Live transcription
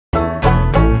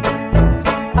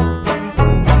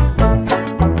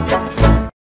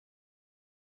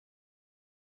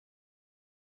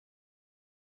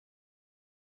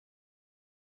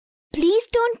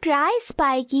Don't cry,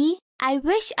 Spiky. I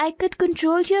wish I could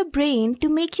control your brain to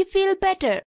make you feel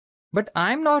better. But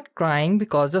I'm not crying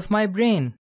because of my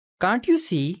brain. Can't you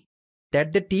see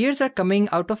that the tears are coming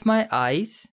out of my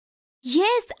eyes?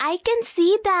 Yes, I can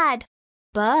see that.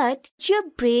 But your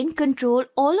brain controls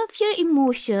all of your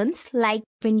emotions, like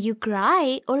when you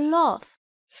cry or laugh.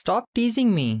 Stop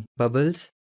teasing me,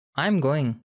 Bubbles. I'm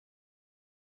going.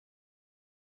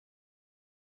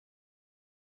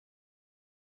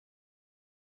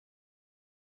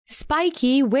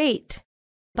 Spiky, wait.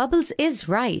 Bubbles is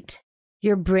right.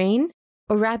 Your brain,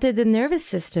 or rather the nervous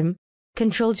system,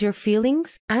 controls your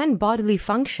feelings and bodily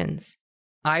functions.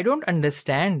 I don't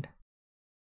understand.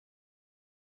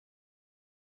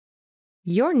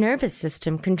 Your nervous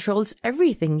system controls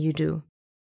everything you do.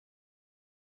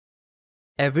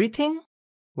 Everything?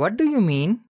 What do you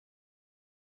mean?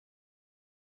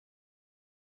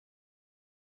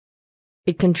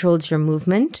 It controls your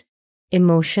movement,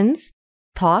 emotions,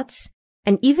 thoughts,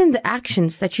 and even the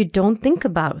actions that you don't think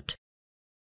about.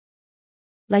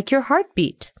 Like your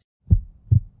heartbeat.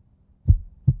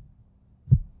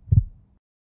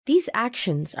 These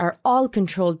actions are all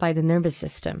controlled by the nervous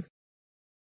system.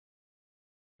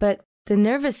 But the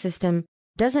nervous system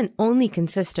doesn't only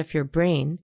consist of your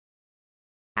brain.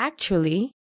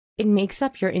 Actually, it makes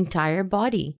up your entire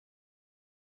body.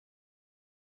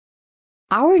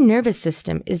 Our nervous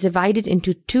system is divided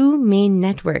into two main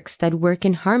networks that work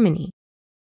in harmony: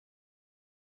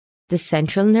 the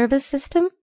central nervous system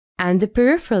and the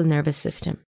peripheral nervous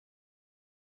system.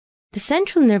 The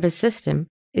central nervous system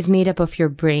is made up of your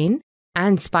brain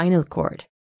and spinal cord.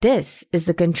 This is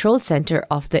the control center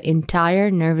of the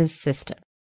entire nervous system.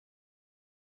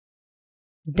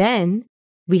 Then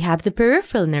we have the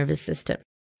peripheral nervous system,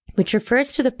 which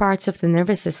refers to the parts of the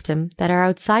nervous system that are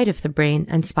outside of the brain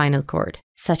and spinal cord,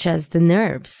 such as the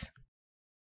nerves.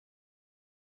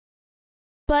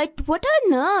 But what are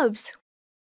nerves?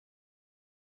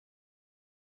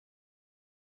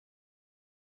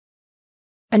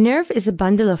 A nerve is a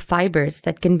bundle of fibers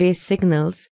that convey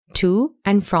signals to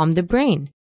and from the brain.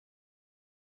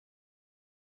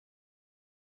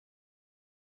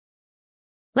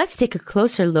 Let's take a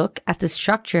closer look at the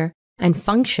structure and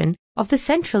function of the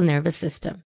central nervous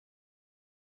system.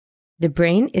 The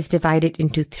brain is divided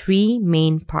into three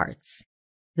main parts: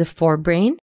 the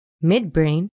forebrain,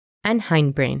 midbrain, and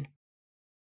hindbrain.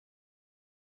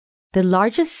 The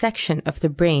largest section of the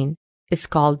brain is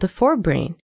called the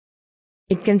forebrain.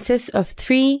 It consists of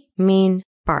three main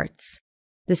parts: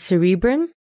 the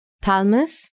cerebrum,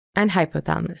 thalamus, and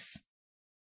hypothalamus.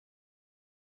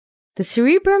 The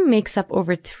cerebrum makes up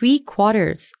over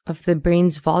 3/4 of the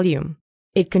brain's volume.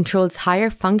 It controls higher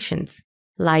functions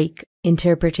like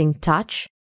interpreting touch,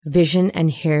 vision and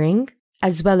hearing,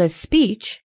 as well as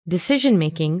speech,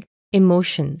 decision-making,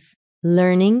 emotions,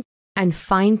 learning, and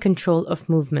fine control of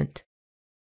movement.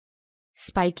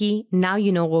 Spiky, now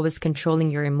you know what was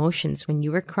controlling your emotions when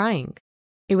you were crying.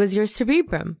 It was your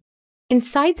cerebrum.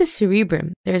 Inside the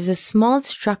cerebrum, there's a small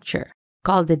structure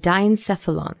called the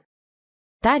diencephalon.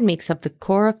 That makes up the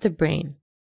core of the brain.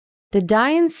 The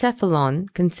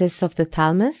diencephalon consists of the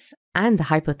thalamus and the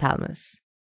hypothalamus.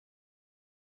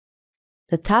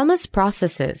 The thalamus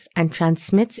processes and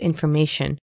transmits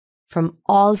information from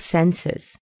all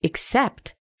senses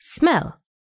except smell.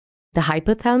 The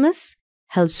hypothalamus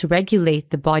helps regulate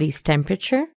the body's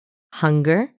temperature,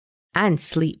 hunger, and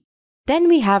sleep. Then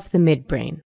we have the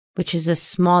midbrain, which is a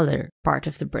smaller part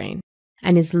of the brain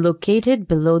and is located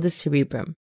below the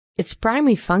cerebrum. Its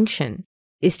primary function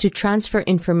is to transfer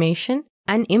information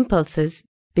and impulses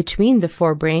between the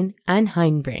forebrain and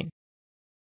hindbrain.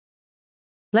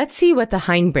 Let's see what the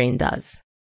hindbrain does.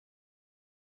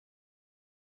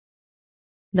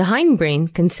 The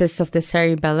hindbrain consists of the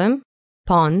cerebellum,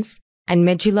 pons, and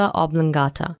medulla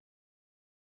oblongata.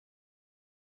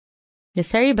 The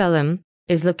cerebellum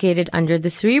is located under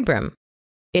the cerebrum.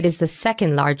 It is the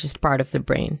second largest part of the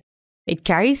brain. It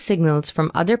carries signals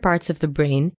from other parts of the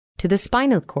brain to the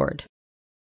spinal cord.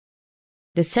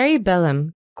 The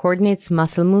cerebellum coordinates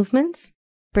muscle movements,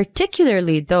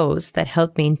 particularly those that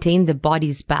help maintain the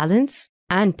body's balance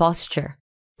and posture.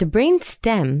 The brain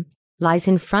stem lies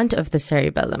in front of the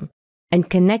cerebellum and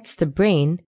connects the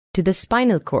brain to the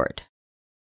spinal cord.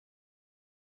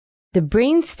 The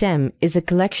brain stem is a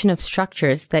collection of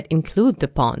structures that include the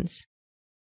pons.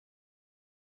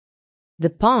 The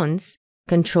pons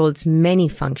controls many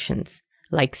functions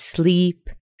like sleep,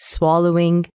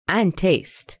 swallowing, and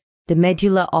taste. The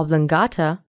medulla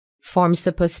oblongata forms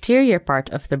the posterior part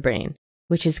of the brain,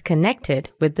 which is connected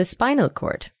with the spinal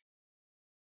cord.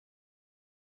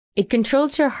 It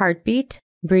controls your heartbeat,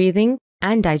 breathing,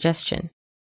 and digestion.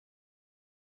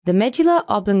 The medulla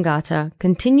oblongata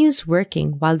continues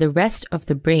working while the rest of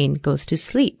the brain goes to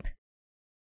sleep.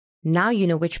 Now you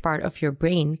know which part of your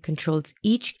brain controls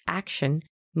each action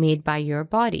made by your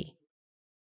body.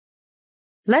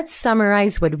 Let's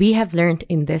summarize what we have learned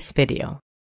in this video.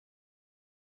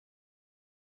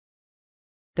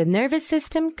 The nervous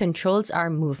system controls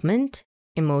our movement,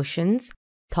 emotions,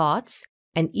 thoughts,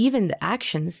 and even the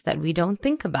actions that we don't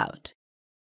think about.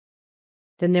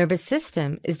 The nervous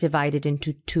system is divided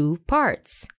into two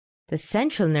parts, the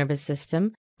central nervous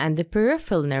system and the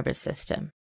peripheral nervous system.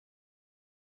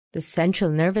 The central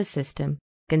nervous system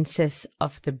consists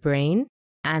of the brain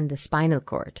and the spinal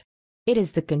cord. It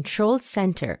is the control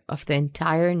center of the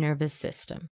entire nervous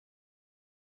system.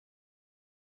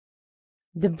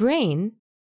 The brain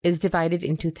is divided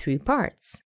into three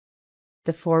parts,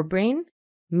 the forebrain,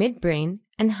 midbrain,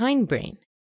 and hindbrain.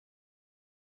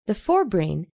 The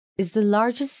forebrain is the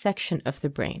largest section of the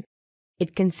brain.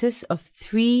 It consists of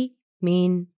three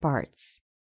main parts,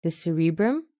 the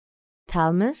cerebrum,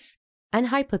 thalamus, and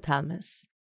hypothalamus.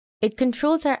 It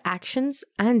controls our actions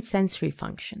and sensory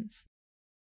functions.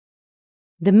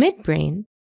 The midbrain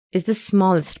is the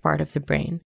smallest part of the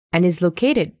brain and is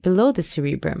located below the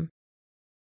cerebrum.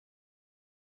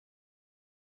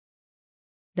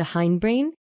 The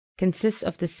hindbrain consists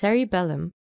of the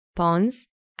cerebellum, pons,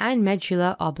 and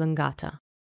medulla oblongata.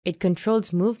 It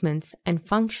controls movements and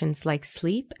functions like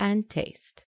sleep and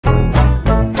taste.